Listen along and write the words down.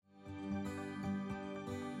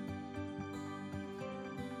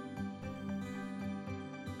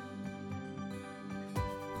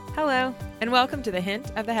Hello, and welcome to the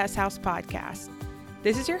Hint of the Hess House podcast.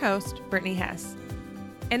 This is your host, Brittany Hess.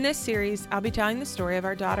 In this series, I'll be telling the story of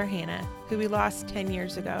our daughter, Hannah, who we lost 10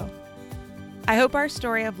 years ago. I hope our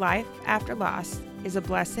story of life after loss is a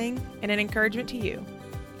blessing and an encouragement to you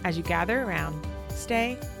as you gather around,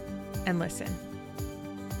 stay, and listen.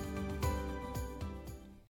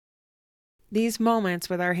 These moments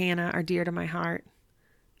with our Hannah are dear to my heart.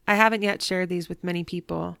 I haven't yet shared these with many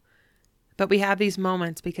people, but we have these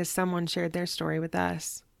moments because someone shared their story with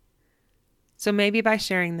us. So maybe by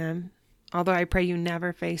sharing them, although I pray you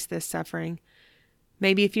never face this suffering,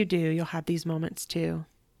 maybe if you do, you'll have these moments too.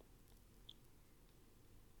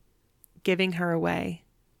 Giving her away.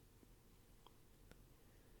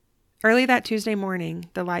 Early that Tuesday morning,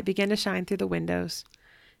 the light began to shine through the windows.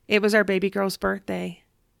 It was our baby girl's birthday.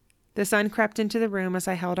 The sun crept into the room as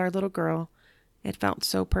I held our little girl. It felt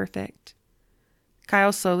so perfect.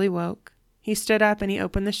 Kyle slowly woke. He stood up and he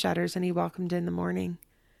opened the shutters and he welcomed in the morning.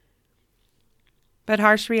 But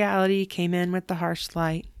harsh reality came in with the harsh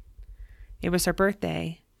light. It was her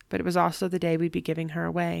birthday, but it was also the day we'd be giving her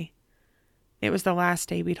away. It was the last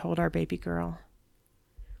day we'd hold our baby girl.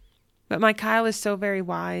 But my Kyle is so very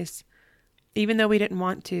wise. Even though we didn't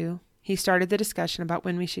want to, he started the discussion about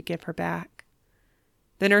when we should give her back.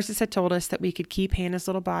 The nurses had told us that we could keep Hannah's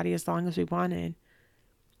little body as long as we wanted.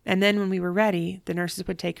 And then when we were ready, the nurses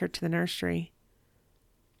would take her to the nursery.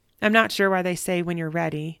 I'm not sure why they say when you're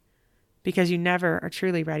ready, because you never are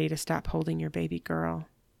truly ready to stop holding your baby girl.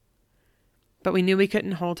 But we knew we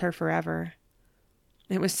couldn't hold her forever.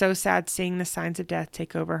 It was so sad seeing the signs of death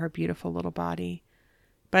take over her beautiful little body.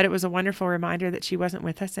 But it was a wonderful reminder that she wasn't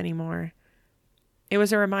with us anymore. It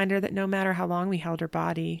was a reminder that no matter how long we held her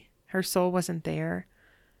body, her soul wasn't there.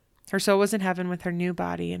 Her soul was in heaven with her new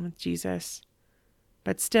body and with Jesus.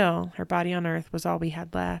 But still, her body on earth was all we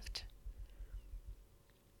had left.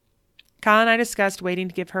 Kyle and I discussed waiting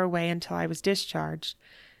to give her away until I was discharged,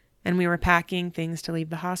 and we were packing things to leave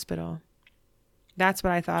the hospital. That's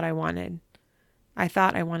what I thought I wanted. I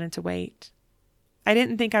thought I wanted to wait. I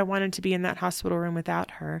didn't think I wanted to be in that hospital room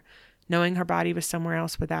without her, knowing her body was somewhere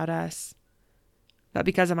else without us. But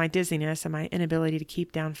because of my dizziness and my inability to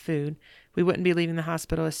keep down food, we wouldn't be leaving the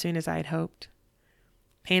hospital as soon as I had hoped.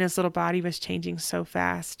 Hannah's little body was changing so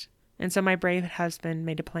fast, and so my brave husband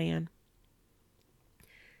made a plan.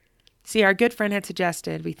 See, our good friend had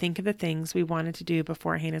suggested we think of the things we wanted to do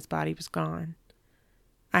before Hannah's body was gone.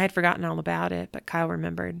 I had forgotten all about it, but Kyle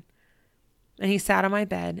remembered. And he sat on my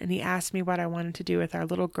bed, and he asked me what I wanted to do with our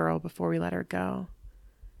little girl before we let her go.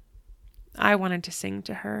 I wanted to sing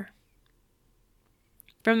to her.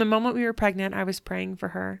 From the moment we were pregnant, I was praying for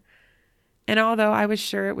her. And although I was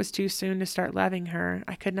sure it was too soon to start loving her,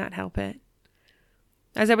 I could not help it.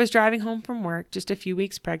 As I was driving home from work, just a few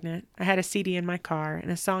weeks pregnant, I had a CD in my car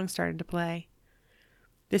and a song started to play.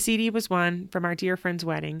 The CD was one from our dear friend's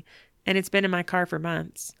wedding, and it's been in my car for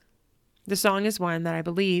months. The song is one that I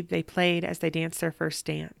believe they played as they danced their first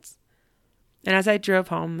dance. And as I drove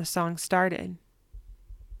home, the song started.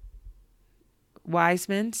 Wise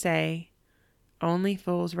men say, only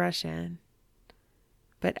fools rush in.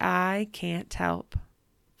 But I can't help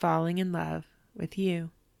falling in love with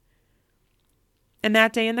you. And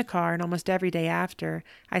that day in the car and almost every day after,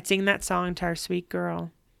 I'd sing that song to our sweet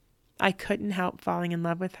girl. I couldn't help falling in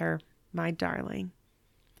love with her, my darling.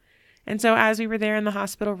 And so as we were there in the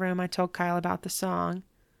hospital room, I told Kyle about the song.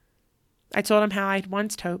 I told him how I'd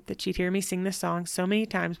once hoped that she'd hear me sing the song so many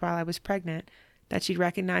times while I was pregnant that she'd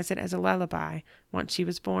recognize it as a lullaby once she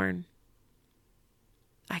was born.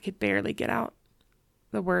 I could barely get out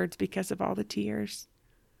the words because of all the tears.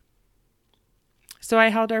 So I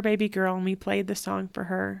held our baby girl and we played the song for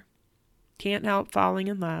her, Can't Help Falling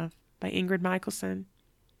in Love by Ingrid Michaelson.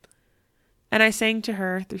 And I sang to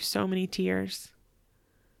her through so many tears.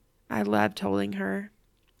 I loved holding her,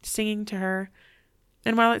 singing to her,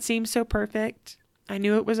 and while it seemed so perfect, I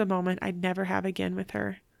knew it was a moment I'd never have again with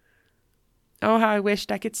her. Oh, how I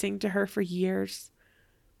wished I could sing to her for years.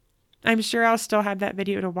 I'm sure I'll still have that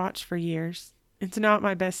video to watch for years. It's not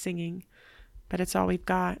my best singing, but it's all we've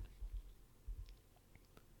got.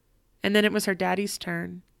 And then it was her daddy's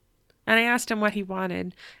turn. And I asked him what he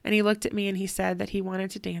wanted, and he looked at me and he said that he wanted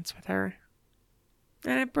to dance with her.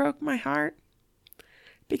 And it broke my heart,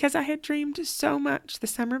 because I had dreamed so much the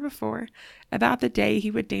summer before about the day he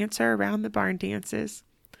would dance her around the barn dances,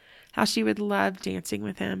 how she would love dancing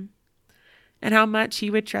with him, and how much he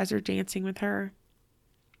would treasure dancing with her.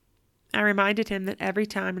 I reminded him that every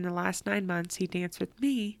time in the last 9 months he danced with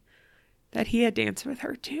me, that he had danced with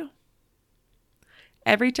her too.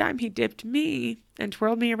 Every time he dipped me and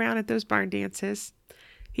twirled me around at those barn dances,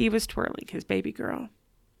 he was twirling his baby girl.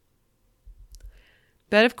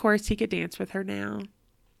 But of course he could dance with her now.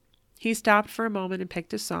 He stopped for a moment and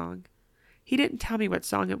picked a song. He didn't tell me what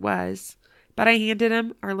song it was, but I handed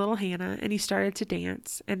him our little Hannah, and he started to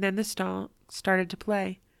dance, and then the song started to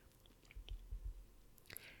play.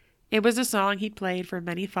 It was a song he'd played for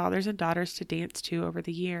many fathers and daughters to dance to over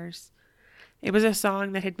the years. It was a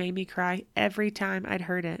song that had made me cry every time I'd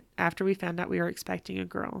heard it after we found out we were expecting a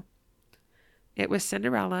girl. It was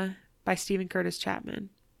Cinderella by Stephen Curtis Chapman.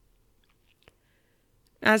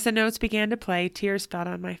 As the notes began to play, tears fell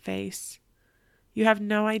on my face. You have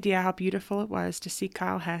no idea how beautiful it was to see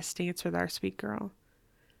Kyle Hess dance with our sweet girl.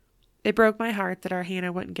 It broke my heart that our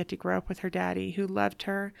Hannah wouldn't get to grow up with her daddy, who loved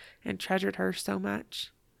her and treasured her so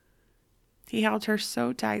much. He held her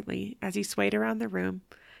so tightly as he swayed around the room,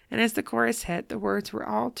 and as the chorus hit, the words were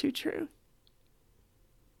all too true.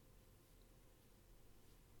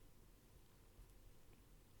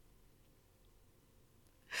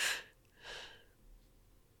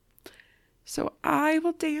 So I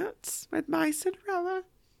will dance with my Cinderella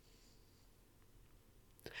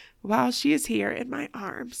while she is here in my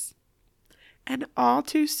arms, and all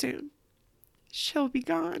too soon she'll be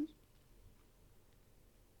gone.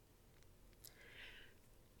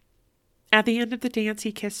 At the end of the dance,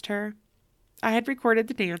 he kissed her. I had recorded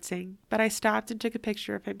the dancing, but I stopped and took a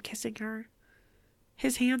picture of him kissing her.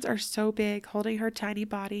 His hands are so big, holding her tiny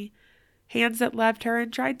body, hands that loved her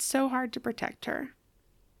and tried so hard to protect her.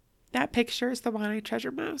 That picture is the one I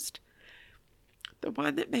treasure most, the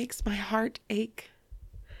one that makes my heart ache.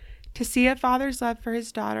 To see a father's love for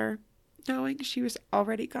his daughter, knowing she was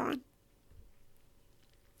already gone.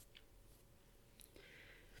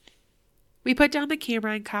 We put down the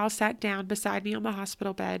camera and Kyle sat down beside me on the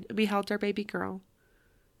hospital bed and we held our baby girl.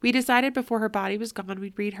 We decided before her body was gone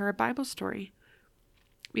we'd read her a Bible story.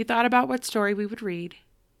 We thought about what story we would read.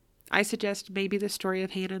 I suggested maybe the story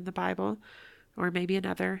of Hannah in the Bible, or maybe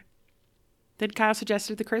another. Then Kyle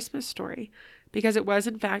suggested the Christmas story, because it was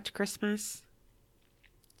in fact Christmas.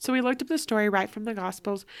 So we looked up the story right from the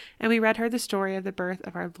Gospels, and we read her the story of the birth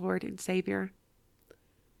of our Lord and Savior.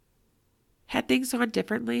 Had things gone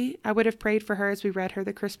differently, I would have prayed for her as we read her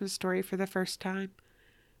the Christmas story for the first time.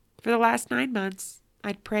 For the last 9 months,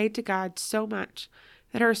 I'd prayed to God so much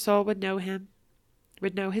that her soul would know him,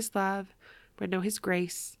 would know his love, would know his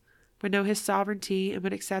grace, would know his sovereignty, and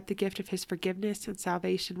would accept the gift of his forgiveness and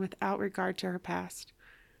salvation without regard to her past.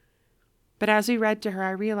 But as we read to her, I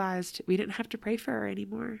realized we didn't have to pray for her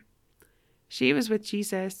anymore. She was with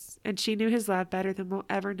Jesus, and she knew his love better than we'll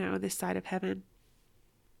ever know this side of heaven.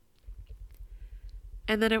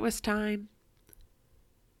 And then it was time.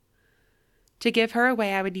 To give her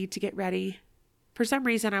away, I would need to get ready. For some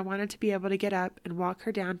reason, I wanted to be able to get up and walk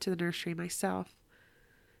her down to the nursery myself.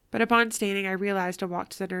 But upon standing, I realized a walk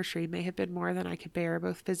to the nursery may have been more than I could bear,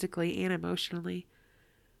 both physically and emotionally.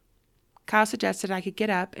 Kyle suggested I could get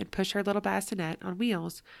up and push her little bassinet on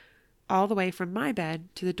wheels all the way from my bed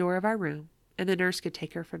to the door of our room, and the nurse could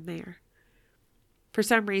take her from there. For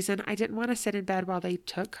some reason, I didn't want to sit in bed while they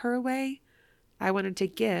took her away. I wanted to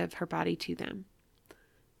give her body to them.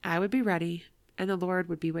 I would be ready, and the Lord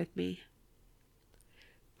would be with me.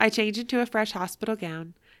 I changed into a fresh hospital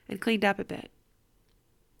gown and cleaned up a bit.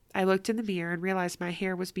 I looked in the mirror and realized my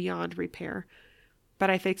hair was beyond repair, but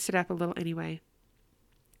I fixed it up a little anyway.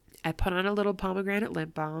 I put on a little pomegranate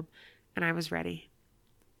lip balm, and I was ready.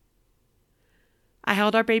 I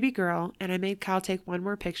held our baby girl, and I made Kyle take one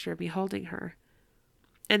more picture of me holding her.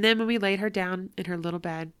 And then when we laid her down in her little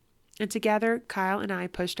bed, and together Kyle and I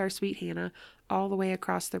pushed our sweet Hannah all the way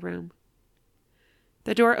across the room.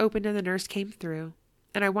 The door opened and the nurse came through,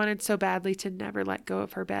 and I wanted so badly to never let go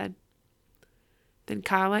of her bed. Then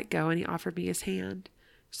Kyle let go and he offered me his hand,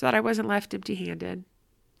 so that I wasn't left empty-handed,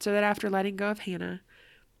 so that after letting go of Hannah,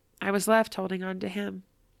 I was left holding on to him.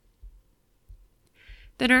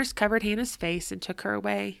 The nurse covered Hannah's face and took her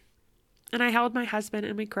away, and I held my husband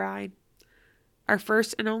and we cried. Our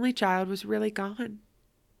first and only child was really gone.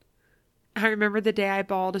 I remember the day I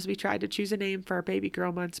bawled as we tried to choose a name for our baby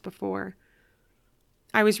girl months before.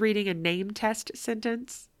 I was reading a name test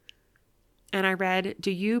sentence, and I read,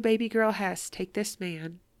 "Do you, baby girl Hess, take this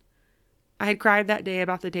man?" I had cried that day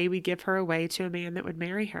about the day we'd give her away to a man that would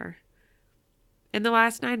marry her. In the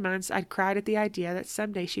last 9 months, I'd cried at the idea that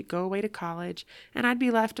someday she'd go away to college, and I'd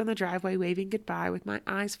be left on the driveway waving goodbye with my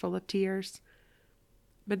eyes full of tears.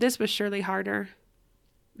 But this was surely harder.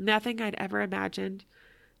 Nothing I'd ever imagined.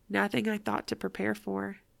 Nothing I thought to prepare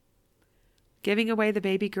for. Giving away the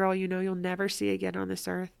baby girl you know you'll never see again on this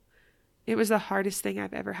earth. It was the hardest thing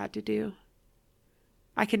I've ever had to do.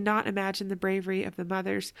 I cannot imagine the bravery of the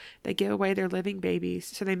mothers that give away their living babies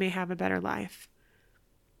so they may have a better life.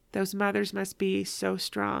 Those mothers must be so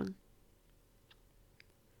strong.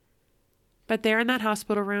 But there in that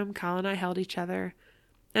hospital room, Kyle and I held each other,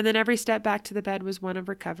 and then every step back to the bed was one of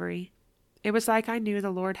recovery. It was like I knew the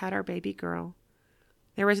Lord had our baby girl.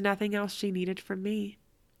 There was nothing else she needed from me.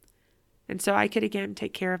 And so I could again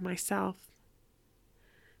take care of myself.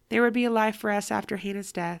 There would be a life for us after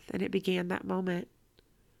Hannah's death, and it began that moment.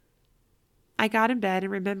 I got in bed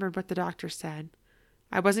and remembered what the doctor said.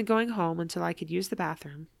 I wasn't going home until I could use the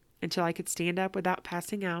bathroom, until I could stand up without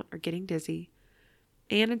passing out or getting dizzy,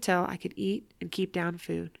 and until I could eat and keep down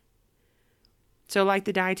food. So like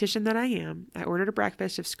the dietitian that I am, I ordered a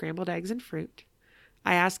breakfast of scrambled eggs and fruit.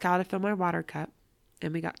 I asked Kyle to fill my water cup,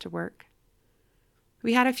 and we got to work.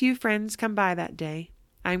 We had a few friends come by that day.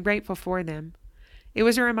 I am grateful for them. It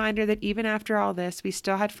was a reminder that even after all this, we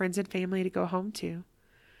still had friends and family to go home to.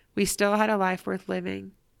 We still had a life worth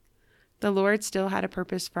living. The Lord still had a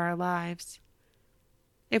purpose for our lives.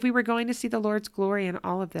 If we were going to see the Lord's glory in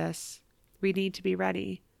all of this, we need to be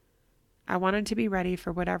ready. I wanted to be ready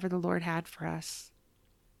for whatever the Lord had for us.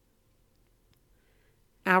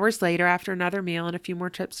 Hours later, after another meal and a few more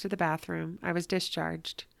trips to the bathroom, I was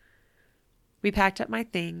discharged. We packed up my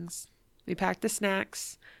things. We packed the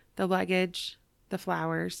snacks, the luggage, the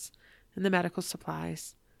flowers, and the medical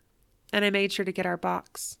supplies. And I made sure to get our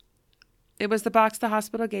box. It was the box the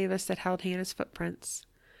hospital gave us that held Hannah's footprints.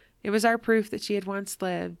 It was our proof that she had once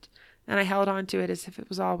lived, and I held on to it as if it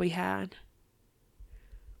was all we had.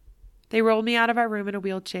 They rolled me out of our room in a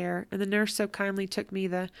wheelchair, and the nurse so kindly took me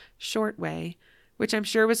the short way, which I'm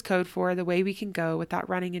sure was code for the way we can go without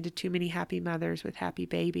running into too many happy mothers with happy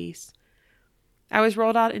babies. I was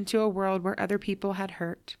rolled out into a world where other people had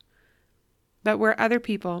hurt, but where other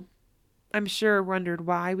people, I'm sure, wondered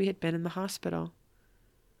why we had been in the hospital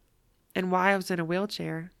and why I was in a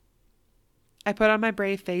wheelchair. I put on my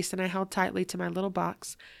brave face and I held tightly to my little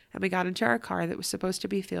box, and we got into our car that was supposed to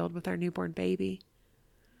be filled with our newborn baby.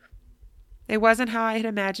 It wasn't how I had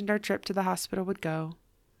imagined our trip to the hospital would go.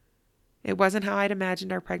 It wasn't how I had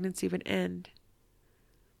imagined our pregnancy would end.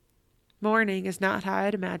 Mourning is not how I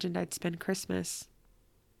had imagined I'd spend Christmas.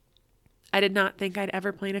 I did not think I'd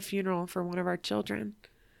ever plan a funeral for one of our children.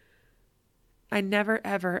 I never,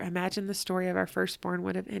 ever imagined the story of our firstborn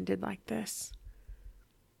would have ended like this.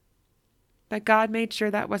 But God made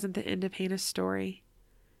sure that wasn't the end of Hannah's story.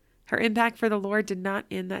 Her impact for the Lord did not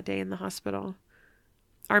end that day in the hospital.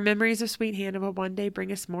 Our memories of sweet Hannah will one day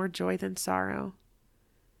bring us more joy than sorrow.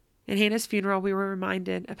 In Hannah's funeral, we were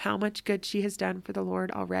reminded of how much good she has done for the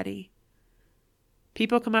Lord already.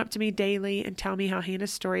 People come up to me daily and tell me how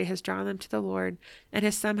Hannah's story has drawn them to the Lord and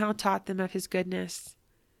has somehow taught them of His goodness.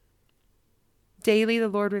 Daily, the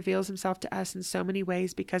Lord reveals Himself to us in so many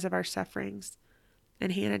ways because of our sufferings,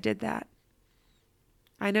 and Hannah did that.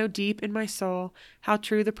 I know deep in my soul how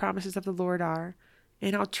true the promises of the Lord are,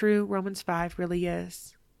 and how true Romans 5 really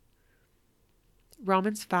is.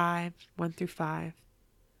 Romans 5, 1-5.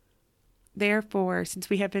 Therefore, since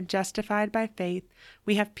we have been justified by faith,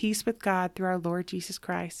 we have peace with God through our Lord Jesus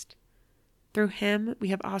Christ. Through Him, we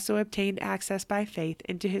have also obtained access by faith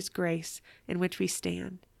into His grace in which we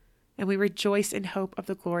stand, and we rejoice in hope of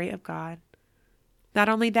the glory of God. Not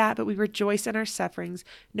only that, but we rejoice in our sufferings,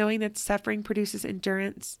 knowing that suffering produces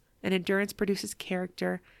endurance, and endurance produces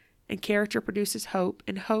character, and character produces hope,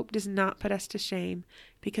 and hope does not put us to shame,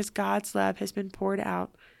 because God's love has been poured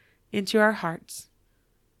out into our hearts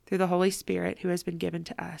through the Holy Spirit who has been given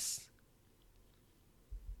to us.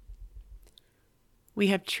 We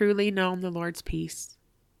have truly known the Lord's peace.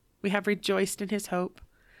 We have rejoiced in His hope.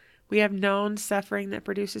 We have known suffering that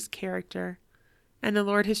produces character, and the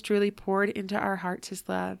Lord has truly poured into our hearts His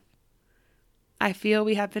love. I feel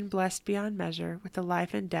we have been blessed beyond measure with the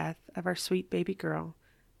life and death of our sweet baby girl,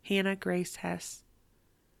 Hannah Grace Hess.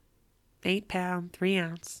 8 pound, 3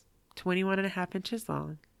 ounce, 21.5 inches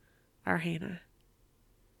long, our Hannah.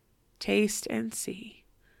 Taste and see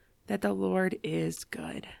that the Lord is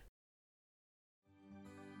good.